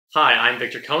Hi, I'm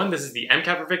Victor Cohen. This is the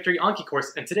MCAT for Victory Anki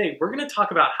course, and today we're going to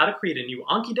talk about how to create a new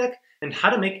Anki deck and how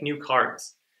to make new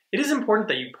cards. It is important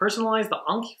that you personalize the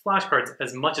Anki flashcards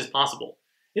as much as possible.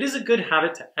 It is a good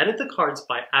habit to edit the cards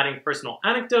by adding personal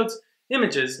anecdotes,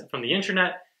 images from the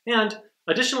internet, and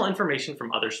additional information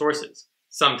from other sources.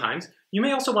 Sometimes, you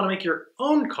may also want to make your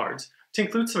own cards to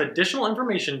include some additional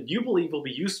information you believe will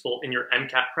be useful in your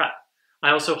MCAT prep.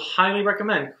 I also highly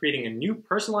recommend creating a new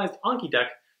personalized Anki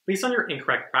deck based on your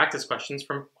incorrect practice questions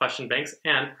from question banks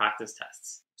and practice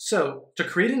tests. So, to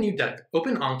create a new deck,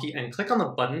 open Anki and click on the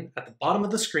button at the bottom of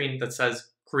the screen that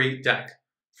says Create Deck.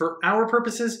 For our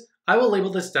purposes, I will label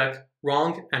this deck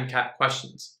Wrong MCAT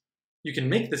Questions. You can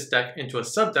make this deck into a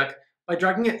subdeck by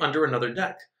dragging it under another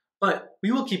deck, but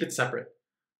we will keep it separate.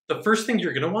 The first thing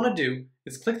you're going to want to do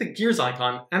is click the gears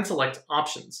icon and select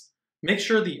Options. Make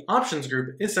sure the Options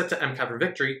group is set to MCAT for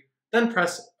Victory, then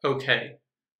press OK.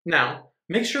 Now,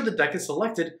 make sure the deck is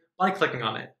selected by clicking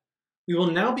on it. We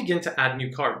will now begin to add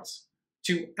new cards.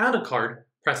 To add a card,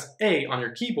 press A on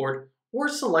your keyboard or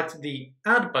select the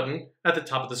Add button at the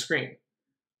top of the screen.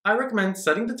 I recommend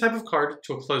setting the type of card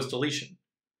to a closed deletion.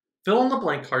 Fill in the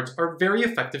blank cards are very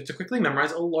effective to quickly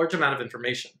memorize a large amount of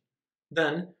information.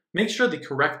 Then, make sure the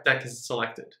correct deck is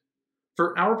selected.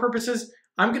 For our purposes,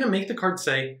 I'm going to make the card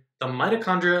say, the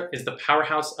mitochondria is the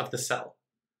powerhouse of the cell.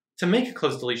 To make a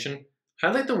closed deletion,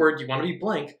 highlight the word you want to be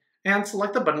blank and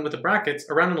select the button with the brackets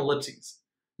around an ellipses.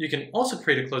 You can also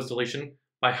create a closed deletion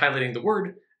by highlighting the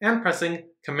word and pressing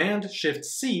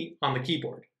Command-Shift-C on the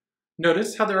keyboard.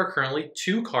 Notice how there are currently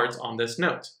two cards on this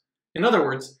note. In other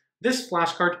words, this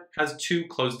flashcard has two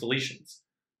closed deletions.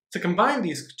 To combine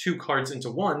these two cards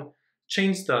into one,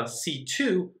 change the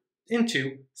C2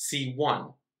 into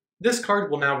C1. This card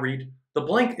will now read, the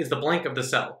blank is the blank of the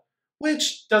cell,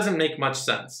 which doesn't make much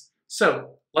sense.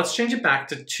 So, let's change it back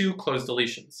to two closed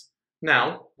deletions.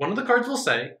 Now, one of the cards will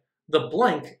say, the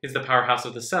blank is the powerhouse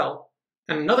of the cell,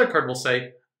 and another card will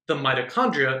say, the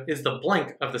mitochondria is the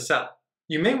blank of the cell.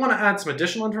 You may want to add some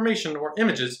additional information or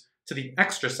images to the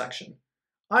extra section.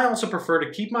 I also prefer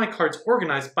to keep my cards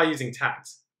organized by using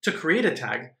tags. To create a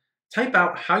tag, type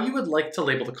out how you would like to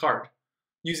label the card.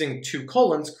 Using two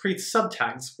colons creates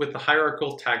subtags with the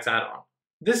hierarchical tags add-on.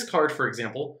 This card, for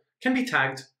example, can be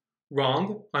tagged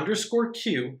wrong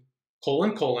 _Q,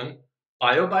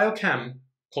 biochem,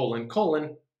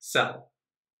 cell.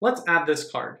 Let's add this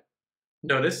card.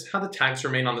 Notice how the tags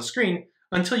remain on the screen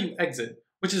until you exit,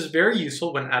 which is very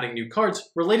useful when adding new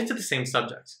cards related to the same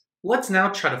subject. Let's now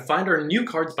try to find our new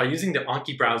cards by using the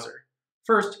Anki Browser.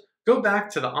 First, go back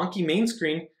to the Anki main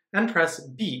screen and press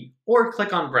B or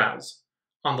click on Browse.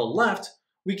 On the left,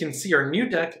 we can see our new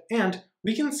deck and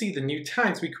we can see the new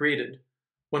tags we created.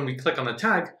 When we click on the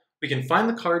tag, we can find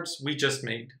the cards we just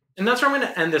made. And that's where I'm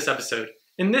going to end this episode.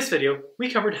 In this video, we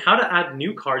covered how to add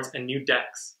new cards and new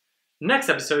decks. Next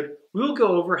episode, we will go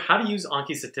over how to use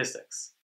Anki statistics.